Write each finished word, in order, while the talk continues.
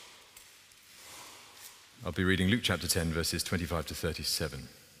I'll be reading Luke chapter 10, verses 25 to 37.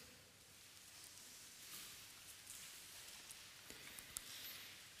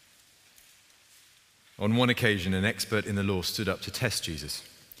 On one occasion, an expert in the law stood up to test Jesus.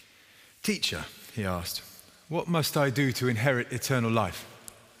 "Teacher," he asked, "what must I do to inherit eternal life?"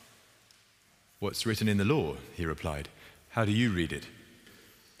 "What's written in the law?" he replied. "How do you read it?"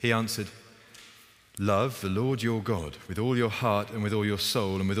 He answered, "Love the Lord your God with all your heart and with all your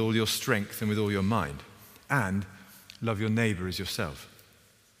soul and with all your strength and with all your mind, and love your neighbor as yourself."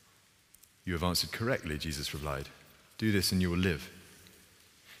 "You have answered correctly," Jesus replied. "Do this and you will live."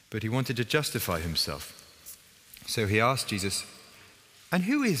 But he wanted to justify himself. So he asked Jesus, "And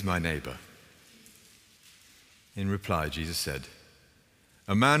who is my neighbor?" In reply, Jesus said,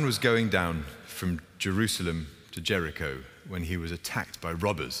 "A man was going down from Jerusalem to Jericho when he was attacked by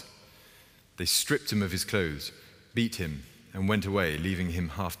robbers. They stripped him of his clothes, beat him, and went away, leaving him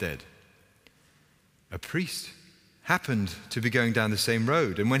half dead. A priest happened to be going down the same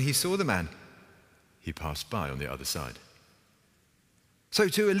road, and when he saw the man, he passed by on the other side. So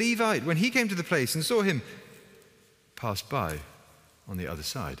too a Levite, when he came to the place and saw him, passed by on the other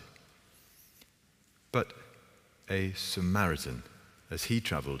side. But a Samaritan, as he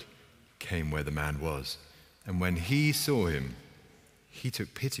traveled, came where the man was, and when he saw him, he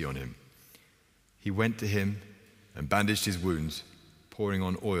took pity on him. He went to him and bandaged his wounds, pouring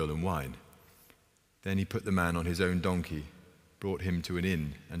on oil and wine. Then he put the man on his own donkey, brought him to an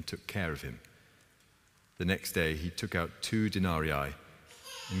inn, and took care of him. The next day he took out 2 denarii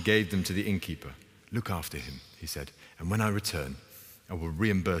and gave them to the innkeeper. 'Look after him,' he said, 'and when I return, I will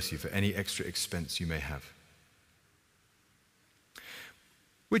reimburse you for any extra expense you may have.'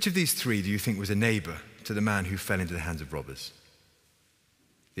 Which of these 3 do you think was a neighbor to the man who fell into the hands of robbers?"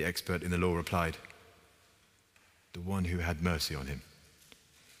 The expert in the law replied, "The one who had mercy on him."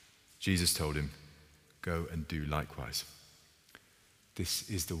 Jesus told him, "Go and do likewise." This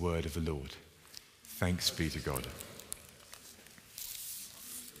is the word of the Lord. Thanks be to God.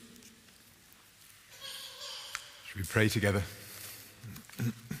 Should we pray together?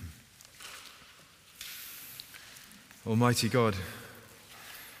 Almighty God,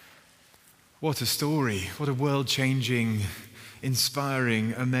 what a story, what a world-changing,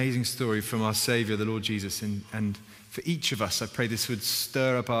 inspiring, amazing story from our Savior, the Lord Jesus. And for each of us, I pray this would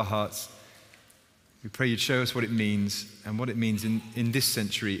stir up our hearts. We pray you'd show us what it means and what it means in this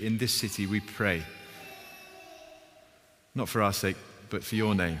century, in this city, we pray. Not for our sake, but for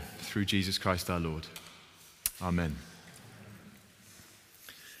your name, through Jesus Christ our Lord. Amen.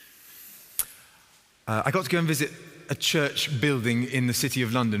 I got to go and visit a church building in the city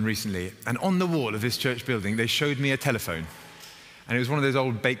of London recently, and on the wall of this church building, they showed me a telephone. And it was one of those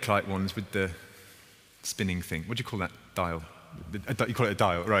old Bakelite ones with the spinning thing. What do you call that? Dial. You call it a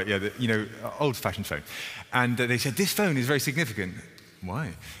dial, right? Yeah, old-fashioned phone. And they said, "This phone is very significant."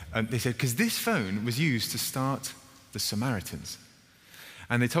 Why? They said, because this phone was used to start the Samaritans.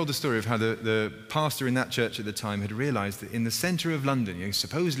 And they told the story of how the pastor in that church at the time had realized that in the center of London,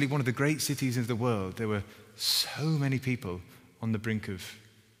 supposedly one of the great cities of the world, there were so many people on the brink of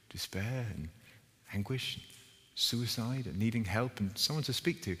despair and anguish, suicide, and needing help and someone to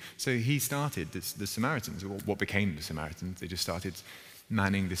speak to. So he started the Samaritans, or what became the Samaritans. They just started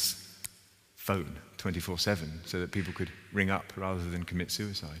manning this phone 24/7 so that people could ring up rather than commit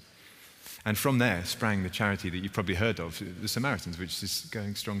suicide. And from there sprang the charity that you've probably heard of, the Samaritans, which is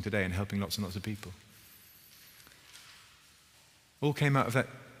going strong today and helping lots and lots of people. All came out of that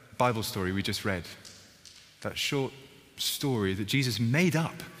Bible story we just read, that short story that Jesus made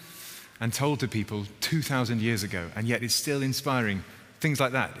up and told to people 2,000 years ago, and yet it's still inspiring things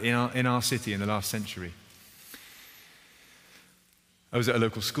like that in our city in the last century. I was at a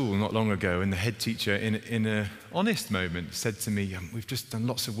local school not long ago, and the head teacher, in an honest moment, said to me, "We've just done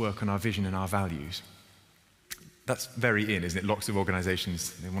lots of work on our vision and our values." That's very in, isn't it? Lots of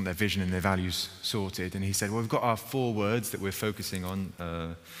organizations, they want their vision and their values sorted. And he said, "Well, we've got our 4 words that we're focusing on.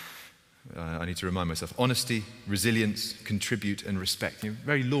 I need to remind myself: honesty, resilience, contribute, and respect."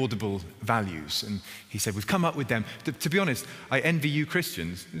 Very laudable values. And he said, "We've come up with them. To be honest, I envy you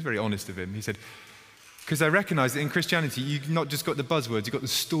Christians." He was very honest of him. He said, "Because I recognize that in Christianity, you've not just got the buzzwords, you've got the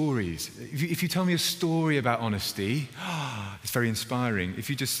stories. If you tell me a story about honesty, it's very inspiring. If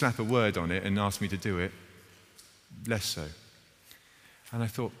you just slap a word on it and ask me to do it, less so." And I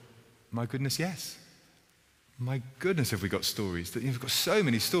thought, my goodness, yes. My goodness, have we got stories. We've got so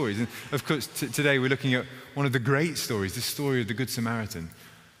many stories. And of course, today we're looking at one of the great stories, the story of the Good Samaritan.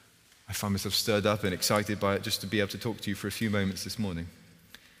 I find myself stirred up and excited by it just to be able to talk to you for a few moments this morning.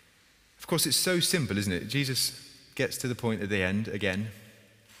 Of course, it's so simple, isn't it? Jesus gets to the point at the end again.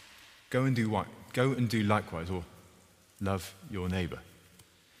 Go and do what? go and do likewise, or love your neighbor.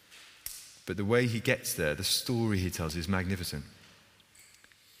 But the way he gets there, the story he tells is magnificent.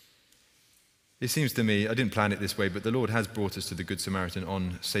 It seems to me, I didn't plan it this way, but the Lord has brought us to the Good Samaritan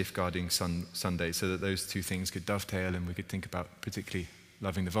on Safeguarding Sunday so that those two things could dovetail and we could think about particularly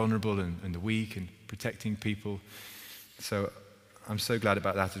loving the vulnerable and the weak and protecting people. So I'm so glad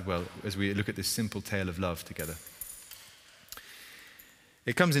about that as well as we look at this simple tale of love together.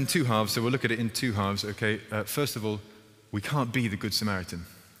 It comes in two halves, so we'll look at it in two halves. Okay, first of all, we can't be the Good Samaritan.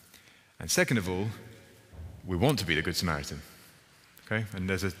 And second of all, we want to be the Good Samaritan. Okay? And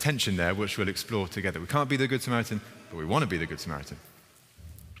there's a tension there which we'll explore together. We can't be the Good Samaritan, but we want to be the Good Samaritan.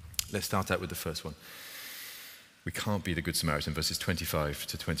 Let's start out with the first one. We can't be the Good Samaritan, verses 25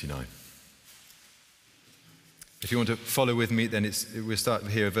 to 29. If you want to follow with me, then we'll start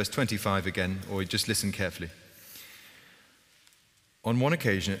here, verse 25 again, or just listen carefully. On one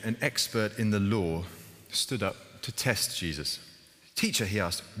occasion, an expert in the law stood up to test Jesus. Teacher, he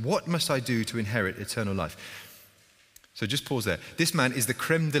asked, what must I do to inherit eternal life? So just pause there. This man is the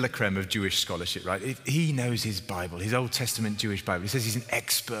creme de la creme of Jewish scholarship, right? He knows his Bible, his Old Testament Jewish Bible. He says he's an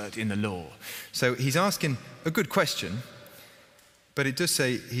expert in the law. So he's asking a good question, but it does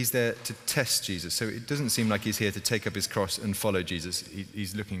say he's there to test Jesus. So it doesn't seem like he's here to take up his cross and follow Jesus.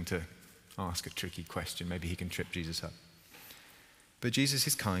 He's looking to ask a tricky question. Maybe he can trip Jesus up. But Jesus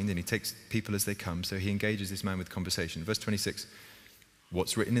is kind and he takes people as they come, so he engages this man with conversation. Verse 26,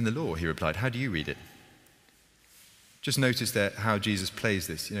 what's written in the law? He replied, how do you read it? Just notice there how Jesus plays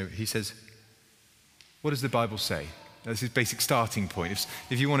this. You know, he says, what does the Bible say? That's his basic starting point.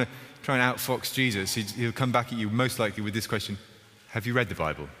 If you want to try and outfox Jesus, he'll come back at you most likely with this question, have you read the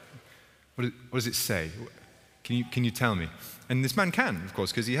Bible? What does it say? Can you tell me? And this man can, of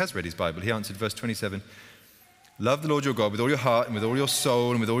course, because he has read his Bible. He answered, verse 27, love the Lord your God with all your heart and with all your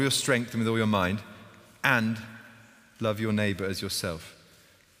soul and with all your strength and with all your mind, and love your neighbor as yourself.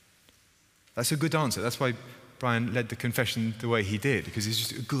 That's a good answer. That's why Brian led the confession the way he did, because it's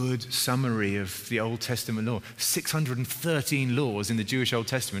just a good summary of the Old Testament law. 613 laws in the Jewish Old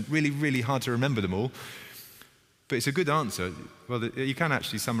Testament. Really, really hard to remember them all. But it's a good answer. Well, you can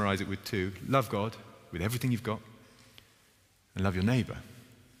actually summarize it with two. Love God with everything you've got, and love your neighbor.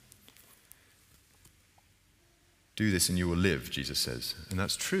 Do this and you will live, Jesus says. And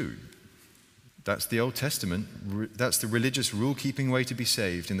that's true. That's the Old Testament. That's the religious rule-keeping way to be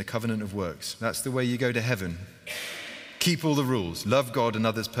saved in the covenant of works. That's the way you go to heaven. Keep all the rules. Love God and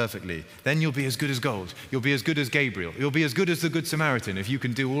others perfectly. Then you'll be as good as gold. You'll be as good as Gabriel. You'll be as good as the Good Samaritan if you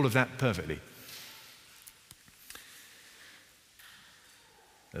can do all of that perfectly.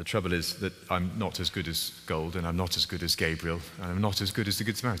 The trouble is that I'm not as good as gold, and I'm not as good as Gabriel, and I'm not as good as the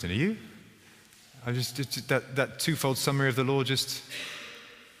Good Samaritan. Are you? That twofold summary of the law just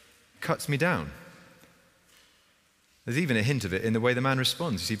cuts me down. There's even a hint of it in the way the man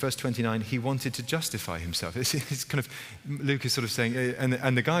responds. You see, verse 29, he wanted to justify himself. It's kind of, Luke is sort of saying,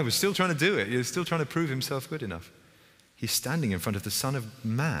 and the guy was still trying to do it. He was still trying to prove himself good enough. He's standing in front of the Son of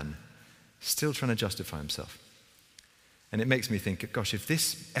Man, still trying to justify himself. And it makes me think, gosh, if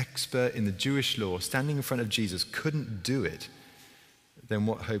this expert in the Jewish law standing in front of Jesus couldn't do it, then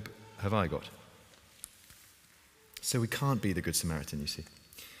what hope have I got? So we can't be the Good Samaritan, you see.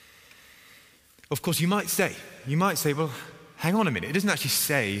 Of course, you might say, well, hang on a minute. It doesn't actually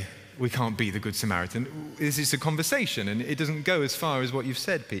say we can't be the Good Samaritan. This is a conversation, and it doesn't go as far as what you've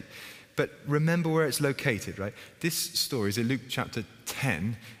said, Pete. But remember where it's located, right? This story is in Luke chapter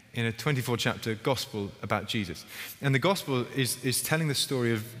 10, in a 24-chapter gospel about Jesus. And the gospel is telling the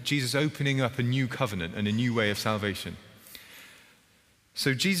story of Jesus opening up a new covenant and a new way of salvation.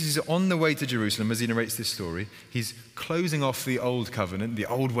 So Jesus is on the way to Jerusalem as he narrates this story. He's closing off the old covenant, the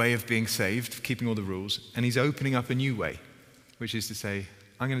old way of being saved, keeping all the rules, and he's opening up a new way, which is to say,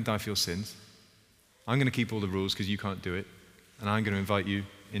 I'm going to die for your sins. I'm going to keep all the rules because you can't do it, and I'm going to invite you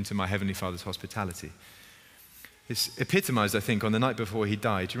into my Heavenly Father's hospitality. It's epitomized, I think, on the night before he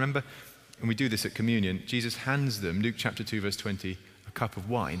died. Do you remember? And we do this at communion. Jesus hands them, Luke chapter 2, verse 20, a cup of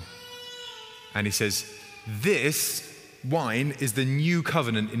wine, and he says, this wine is the new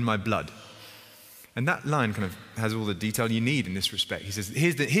covenant in my blood. And that line kind of has all the detail you need in this respect. He says,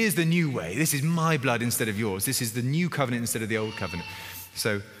 here's the new way. This is my blood instead of yours. This is the new covenant instead of the old covenant.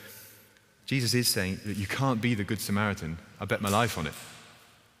 So Jesus is saying that you can't be the Good Samaritan. I bet my life on it.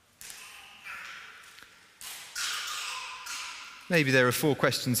 Maybe there are 4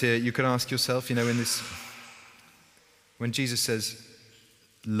 questions here you could ask yourself, in this. When Jesus says,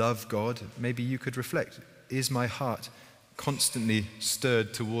 love God, maybe you could reflect, is my heart constantly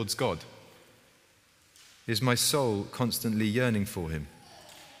stirred towards God? Is my soul constantly yearning for him?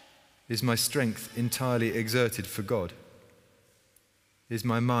 Is my strength entirely exerted for God? Is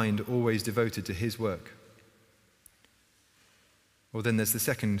my mind always devoted to his work? Or then there's the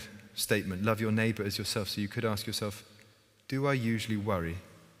second statement, love your neighbor as yourself. So you could ask yourself, do I usually worry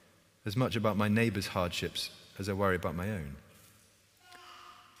as much about my neighbor's hardships as I worry about my own?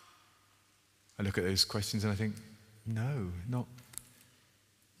 I look at those questions and I think, no,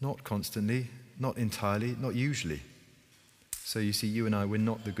 not constantly, not entirely, not usually. So you see, you and I, we're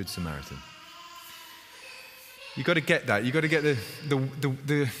not the Good Samaritan. You've got to get that. You've got to get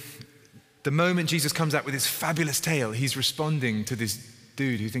the moment Jesus comes out with his fabulous tale, he's responding to this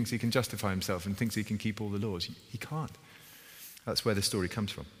dude who thinks he can justify himself and thinks he can keep all the laws. He can't. That's where the story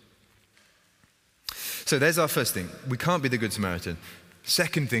comes from. So there's our first thing. We can't be the Good Samaritan.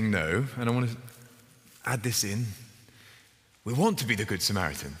 Second thing, though, and I want to add this in, we want to be the Good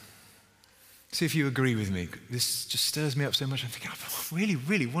Samaritan. See if you agree with me. This just stirs me up so much. I'm thinking, I really,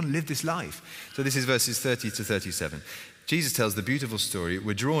 really want to live this life. So this is verses 30 to 37. Jesus tells the beautiful story.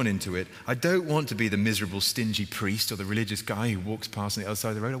 We're drawn into it. I don't want to be the miserable, stingy priest or the religious guy who walks past on the other side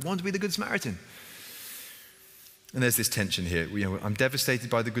of the road. I want to be the Good Samaritan. And there's this tension here. I'm devastated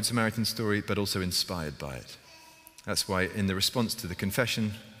by the Good Samaritan story, but also inspired by it. That's why in the response to the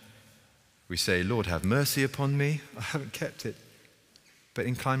confession, we say, Lord, have mercy upon me. I haven't kept it, but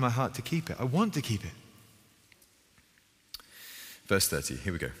incline my heart to keep it. I want to keep it. Verse 30,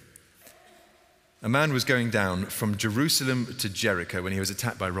 here we go. A man was going down from Jerusalem to Jericho when he was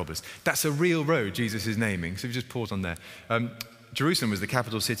attacked by robbers. That's a real road Jesus is naming, so just pause on there. Jerusalem was the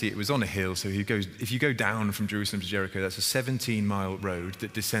capital city. It was on a hill, so if you go down from Jerusalem to Jericho, that's a 17-mile road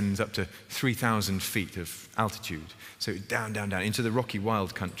that descends up to 3,000 feet of altitude. So down, down, down into the rocky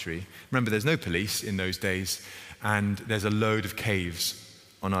wild country. Remember, there's no police in those days, and there's a load of caves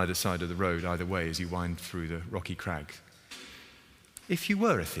on either side of the road, either way, as you wind through the rocky crags. If you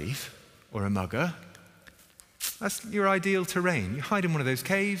were a thief or a mugger, that's your ideal terrain. You hide in one of those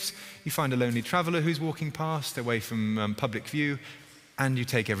caves, you find a lonely traveler who's walking past, away from public view, and you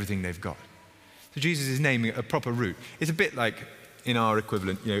take everything they've got. So Jesus is naming a proper route. It's a bit like in our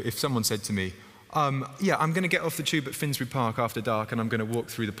equivalent, if someone said to me, I'm going to get off the tube at Finsbury Park after dark and I'm going to walk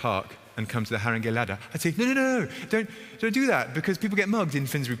through the park and come to the Haringey Ladder. I'd say, no, don't do that, because people get mugged in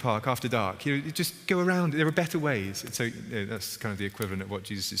Finsbury Park after dark. You just go around. There are better ways. And so that's kind of the equivalent of what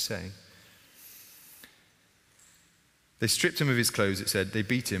Jesus is saying. They stripped him of his clothes, it said. They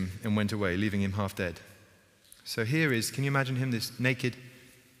beat him and went away, leaving him half dead. So here is, can you imagine him, this naked,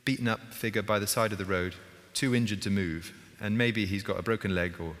 beaten up figure by the side of the road, too injured to move, and maybe he's got a broken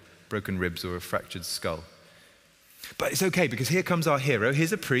leg or broken ribs or a fractured skull. But it's okay, because here comes our hero.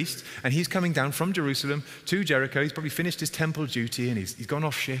 Here's a priest, and he's coming down from Jerusalem to Jericho. He's probably finished his temple duty, and he's gone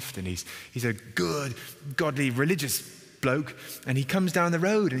off shift, and he's a good, godly, religious bloke, and he comes down the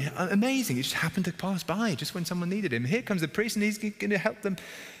road, and amazing, it just happened to pass by just when someone needed him. Here comes the priest, and he's going to help them.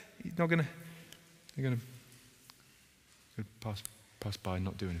 He's not going to, they're going to pass by and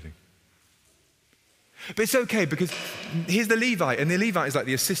not do anything. But it's okay, because here's the Levite, and the Levite is like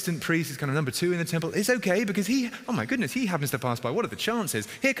the assistant priest, is kind of number 2 in the temple. It's okay, because he happens to pass by. What are the chances?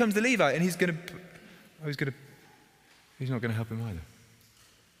 Here comes the Levite, and he's not going to help him either.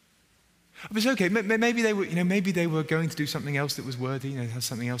 But it's okay. Maybe they were going to do something else that was worthy. Has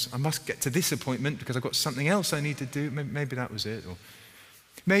something else. I must get to this appointment because I've got something else I need to do. Maybe that was it. Or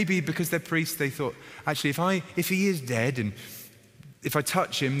maybe because they're priests, they thought, actually, if he is dead and if I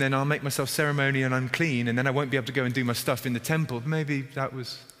touch him, then I'll make myself ceremonial and unclean, and then I won't be able to go and do my stuff in the temple. Maybe that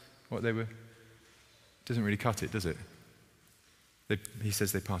was what they were. Doesn't really cut it, does it? He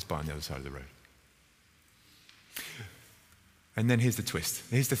says they passed by on the other side of the road. And then here's the twist.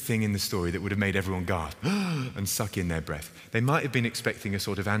 Here's the thing in the story that would have made everyone gasp and suck in their breath. They might have been expecting a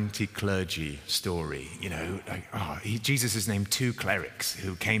sort of anti-clergy story, Jesus has named 2 clerics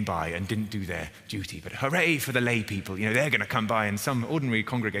who came by and didn't do their duty, but hooray for the lay people, they're going to come by and some ordinary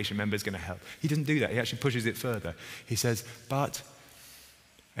congregation member is going to help. He doesn't do that. He actually pushes it further. He says, but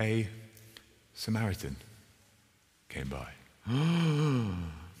a Samaritan came by.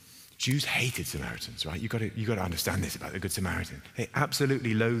 Jews hated Samaritans, right? You've got to understand this about the Good Samaritan. They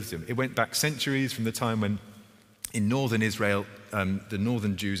absolutely loathed them. It went back centuries from the time when in northern Israel, the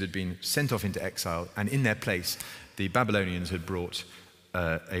northern Jews had been sent off into exile, and in their place, the Babylonians had brought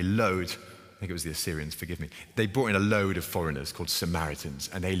a load, I think it was the Assyrians, forgive me. They brought in a load of foreigners called Samaritans,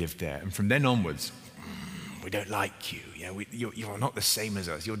 and they lived there. And from then onwards, we don't like you. You're not the same as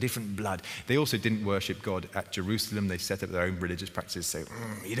us. You're different blood. They also didn't worship God at Jerusalem. They set up their own religious practices. So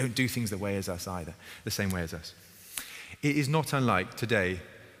you don't do things the way as us either, the same way as us. It is not unlike today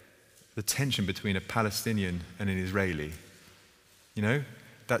the tension between a Palestinian and an Israeli.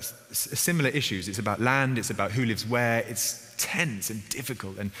 that's similar issues. It's about land, it's about who lives where, it's tense and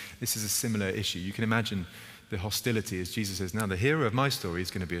difficult, and this is a similar issue. You can imagine the hostility as Jesus says, now the hero of my story is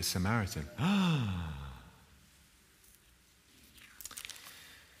going to be a Samaritan.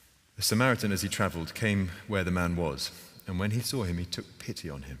 The Samaritan, as he traveled, came where the man was, and when he saw him, he took pity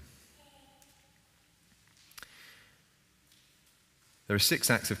on him. There are 6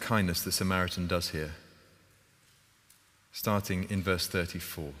 acts of kindness the Samaritan does here, starting in verse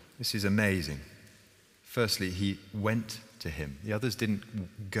 34. This is amazing. Firstly, he went to him. The others didn't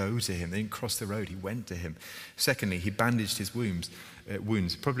go to him. They didn't cross the road. He went to him. Secondly, he bandaged his wounds,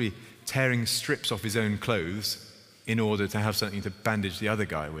 probably tearing strips off his own clothes in order to have something to bandage the other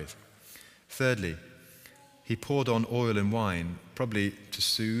guy with. Thirdly, he poured on oil and wine, probably to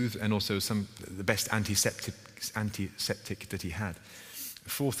soothe, and also the best antiseptic that he had.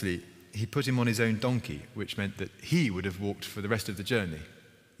 Fourthly, he put him on his own donkey, which meant that he would have walked for the rest of the journey,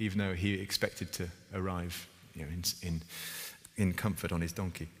 even though he expected to arrive in comfort on his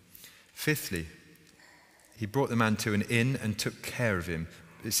donkey. Fifthly, he brought the man to an inn and took care of him.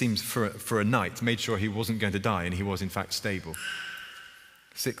 It seems for a night, made sure he wasn't going to die, and he was in fact stable.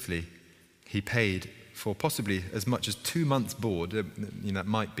 Sixthly, he paid for possibly as much as 2 months' board. That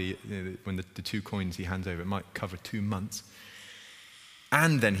might be, when the 2 coins he hands over, it might cover 2 months.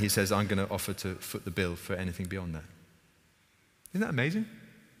 And then he says, I'm going to offer to foot the bill for anything beyond that. Isn't that amazing?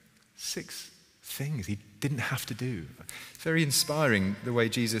 6 things he didn't have to do. It's very inspiring the way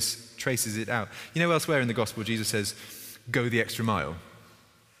Jesus traces it out. You know, elsewhere in the gospel, Jesus says, go the extra mile.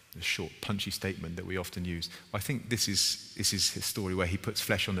 A short, punchy statement that we often use. I think this is his story where he puts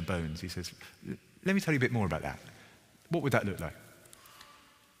flesh on the bones. He says, let me tell you a bit more about that. What would that look like?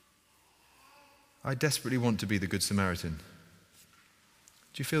 I desperately want to be the Good Samaritan.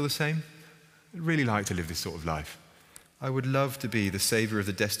 Do you feel the same? I'd really like to live this sort of life. I would love to be the savior of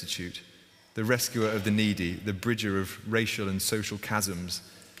the destitute, the rescuer of the needy, the bridger of racial and social chasms.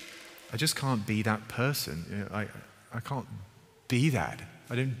 I just can't be that person. I can't be that.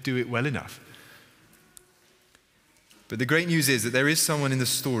 I don't do it well enough. But the great news is that there is someone in the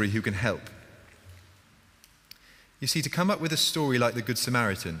story who can help. You see, to come up with a story like the Good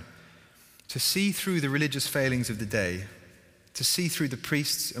Samaritan, to see through the religious failings of the day, to see through the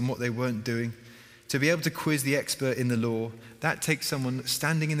priests and what they weren't doing, to be able to quiz the expert in the law, that takes someone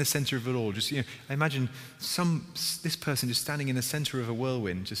standing in the center of it all. Just, I imagine this person just standing in the center of a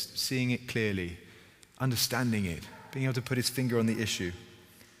whirlwind, just seeing it clearly, understanding it, being able to put his finger on the issue,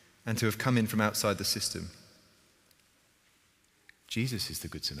 and to have come in from outside the system. Jesus is the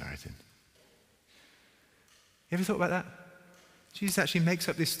Good Samaritan. You ever thought about that? Jesus actually makes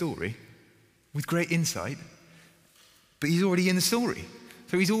up this story with great insight, but he's already in the story.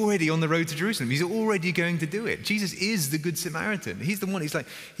 So he's already on the road to Jerusalem. He's already going to do it. Jesus is the Good Samaritan. He's the one,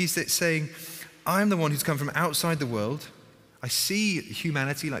 he's saying, I'm the one who's come from outside the world. I see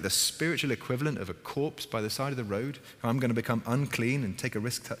humanity like the spiritual equivalent of a corpse by the side of the road, who I'm going to become unclean and take a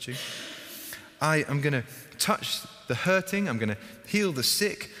risk touching. I am going to touch the hurting. I'm going to heal the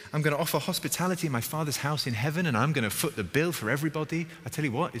sick. I'm going to offer hospitality in my Father's house in heaven, and I'm going to foot the bill for everybody. I tell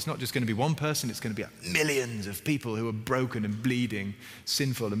you what, it's not just going to be one person. It's going to be millions of people who are broken and bleeding,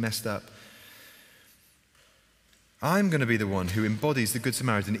 sinful and messed up. I'm going to be the one who embodies the Good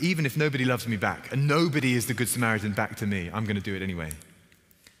Samaritan, even if nobody loves me back, and nobody is the Good Samaritan back to me. I'm going to do it anyway.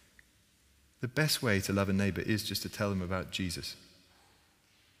 The best way to love a neighbor is just to tell them about Jesus.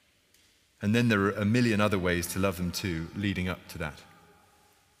 And then there are a million other ways to love them too, leading up to that.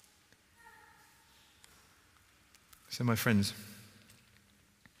 So my friends,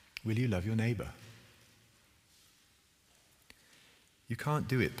 will you love your neighbor? You can't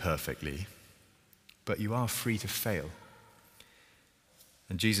do it perfectly, but you are free to fail.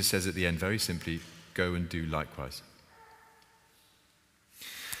 And Jesus says at the end, very simply, go and do likewise.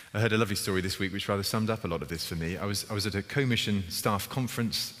 I heard a lovely story this week which rather summed up a lot of this for me. I was at a co-mission staff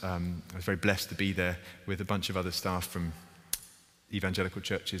conference. I was very blessed to be there with a bunch of other staff from evangelical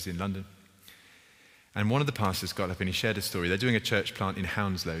churches in London. And one of the pastors got up and he shared a story. They're doing a church plant in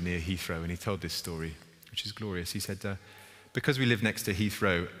Hounslow near Heathrow, and he told this story, which is glorious. He said, because we live next to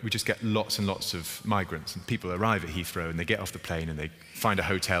Heathrow, we just get lots and lots of migrants, and people arrive at Heathrow and they get off the plane and they find a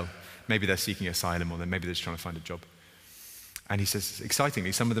hotel. Maybe they're seeking asylum, or then maybe they're just trying to find a job. And he says,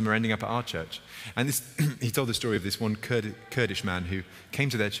 excitingly, some of them are ending up at our church. And he told the story of this one Kurdish man who came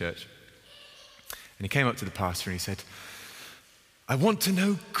to their church. And he came up to the pastor and he said, I want to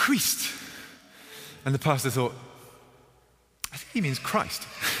know Christ. And the pastor thought, I think he means Christ.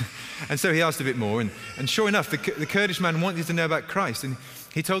 And so he asked a bit more. And sure enough, the Kurdish man wanted to know about Christ. And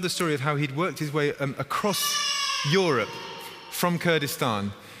he told the story of how he'd worked his way across Europe, from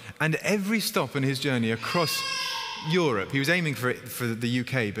Kurdistan. And every stop on his journey across Europe, he was aiming for the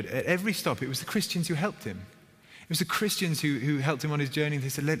UK, but at every stop, it was the Christians who helped him. It was the Christians who helped him on his journey. They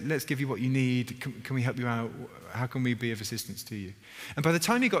said, let's give you what you need. Can we help you out? How can we be of assistance to you? And by the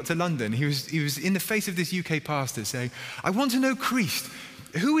time he got to London, he was in the face of this UK pastor saying, I want to know Christ.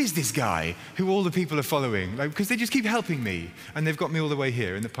 Who is this guy who all the people are following? Because they just keep helping me, and they've got me all the way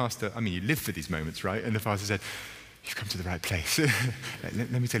here. And the pastor, you live for these moments, right? And the pastor said, you've come to the right place.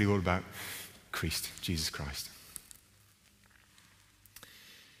 let me tell you all about Christ, Jesus Christ.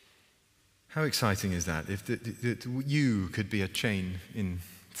 How exciting is that? If you could be a chain in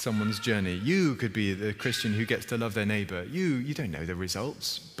someone's journey. You could be the Christian who gets to love their neighbor. You don't know the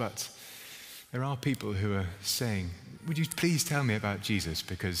results, but there are people who are saying, would you please tell me about Jesus?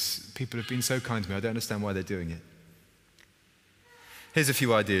 Because people have been so kind to me, I don't understand why they're doing it. Here's a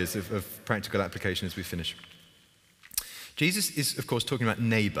few ideas of practical application as we finish. Jesus is, of course, talking about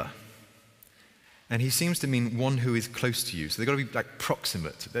neighbor. And he seems to mean one who is close to you. So they've got to be like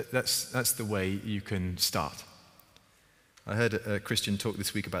proximate. That's the way you can start. I heard a Christian talk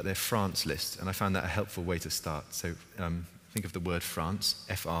this week about their France list, and I found that a helpful way to start. So think of the word France,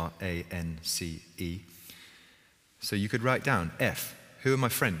 F-R-A-N-C-E. So you could write down F, who are my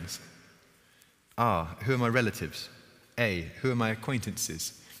friends? R, who are my relatives? A, who are my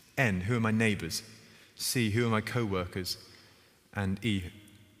acquaintances? N, who are my neighbors? C, who are my co-workers? And E,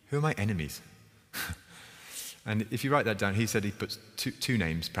 who are my enemies? And if you write that down, he said he puts two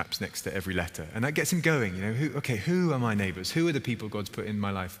names perhaps next to every letter. And that gets him going, who are my neighbors? Who are the people God's put in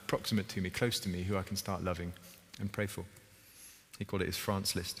my life, proximate to me, close to me, who I can start loving and pray for? He called it his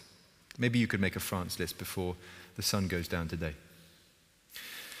France list. Maybe you could make a France list before the sun goes down today.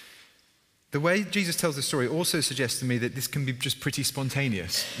 The way Jesus tells the story also suggests to me that this can be just pretty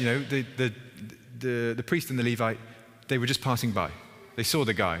spontaneous. The priest and the Levite, they were just passing by. They saw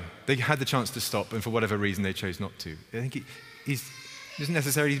the guy. They had the chance to stop, and for whatever reason, they chose not to. I think it doesn't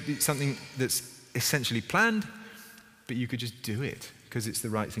necessarily be something that's essentially planned, but you could just do it because it's the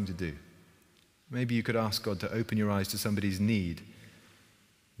right thing to do. Maybe you could ask God to open your eyes to somebody's need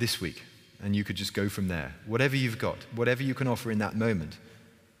this week, and you could just go from there. Whatever you've got, whatever you can offer in that moment,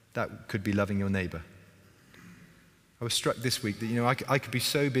 that could be loving your neighbor. I was struck this week that, I could be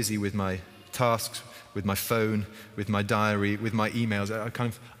so busy with my tasks, with my phone, with my diary, with my emails.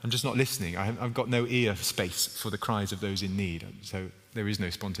 I'm just not listening. I've got no ear space for the cries of those in need. So there is no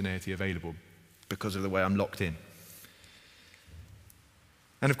spontaneity available because of the way I'm locked in.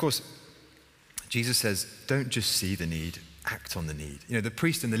 And of course, Jesus says, don't just see the need, act on the need. The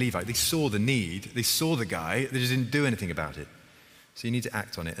priest and the Levite, they saw the need, they saw the guy, they just didn't do anything about it. So you need to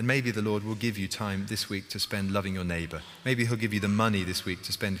act on it. And maybe the Lord will give you time this week to spend loving your neighbor. Maybe he'll give you the money this week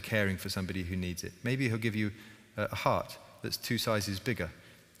to spend caring for somebody who needs it. Maybe he'll give you a heart that's 2 sizes bigger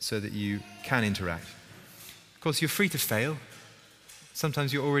so that you can interact. Of course, you're free to fail.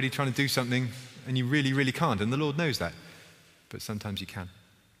 Sometimes you're already trying to do something and you really, really can't. And the Lord knows that. But sometimes you can.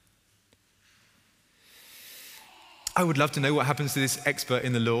 I would love to know what happens to this expert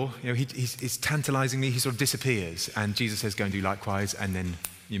in the law. He's tantalizing me. He sort of disappears. And Jesus says, go and do likewise. And then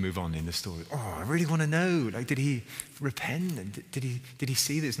you move on in the story. Oh, I really want to know. Did he repent? And did he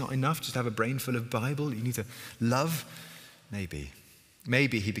see that it's not enough just to have a brain full of Bible? You need to love? Maybe.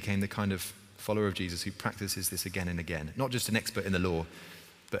 Maybe he became the kind of follower of Jesus who practices this again and again. Not just an expert in the law,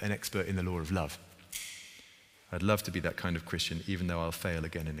 but an expert in the law of love. I'd love to be that kind of Christian, even though I'll fail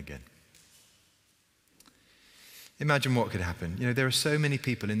again and again. Imagine what could happen. There are so many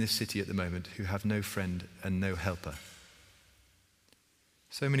people in this city at the moment who have no friend and no helper.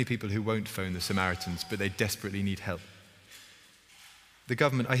 So many people who won't phone the Samaritans, but they desperately need help. The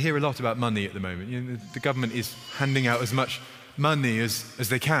government, I hear a lot about money at the moment. The government is handing out as much money as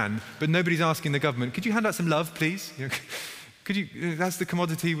they can, but nobody's asking the government, could you hand out some love, please? Could you? That's the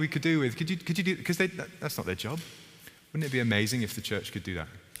commodity we could do with. Could you do? Because that's not their job. Wouldn't it be amazing if the church could do that?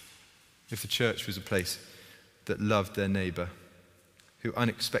 If the church was a place that loved their neighbor, who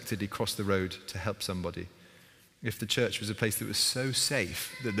unexpectedly crossed the road to help somebody. If the church was a place that was so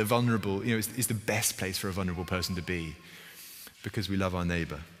safe that the vulnerable, is the best place for a vulnerable person to be, because we love our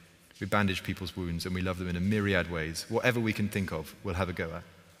neighbor. We bandage people's wounds and we love them in a myriad ways. Whatever we can think of, we'll have a go at.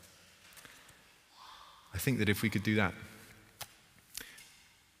 I think that if we could do that,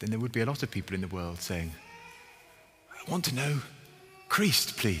 then there would be a lot of people in the world saying, I want to know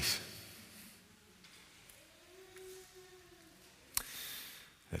Christ, please.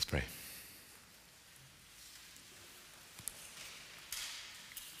 Let's pray.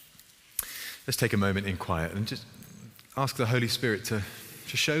 Let's take a moment in quiet and just ask the Holy Spirit to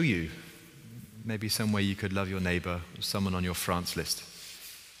show you maybe some way you could love your neighbor or someone on your France list.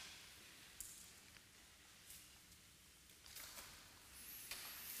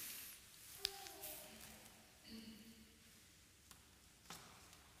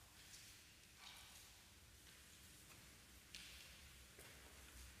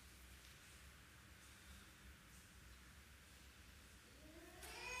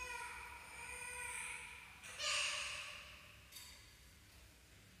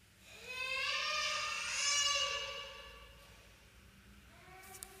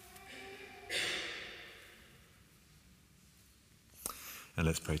 And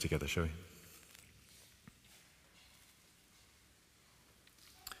let's pray together, shall we?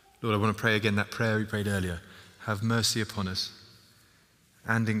 Lord, I want to pray again that prayer we prayed earlier. Have mercy upon us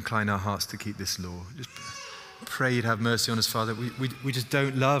and incline our hearts to keep this law. Just pray you'd have mercy on us, Father. We just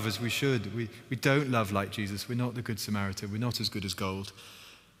don't love as we should. We don't love like Jesus. We're not the Good Samaritan. We're not as good as gold.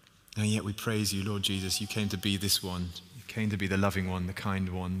 And yet we praise you, Lord Jesus. You came to be this one. You came to be the loving one, the kind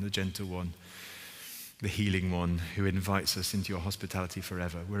one, the gentle one, the healing one who invites us into your hospitality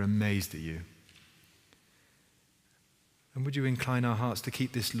forever. We're amazed at you. And would you incline our hearts to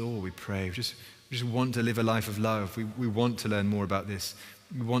keep this law, we pray. We just want to live a life of love. We want to learn more about this.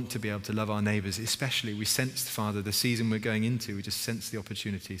 We want to be able to love our neighbours, especially we sensed, Father, the season we're going into. We just sense the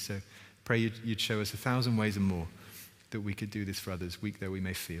opportunity. So pray you'd show us 1,000 ways and more that we could do this for others, weak though we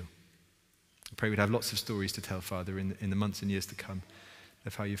may feel. I pray we'd have lots of stories to tell, Father, in the months and years to come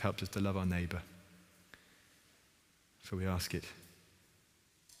of how you've helped us to love our neighbour. For we ask it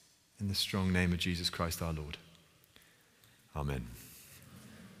in the strong name of Jesus Christ our Lord. Amen.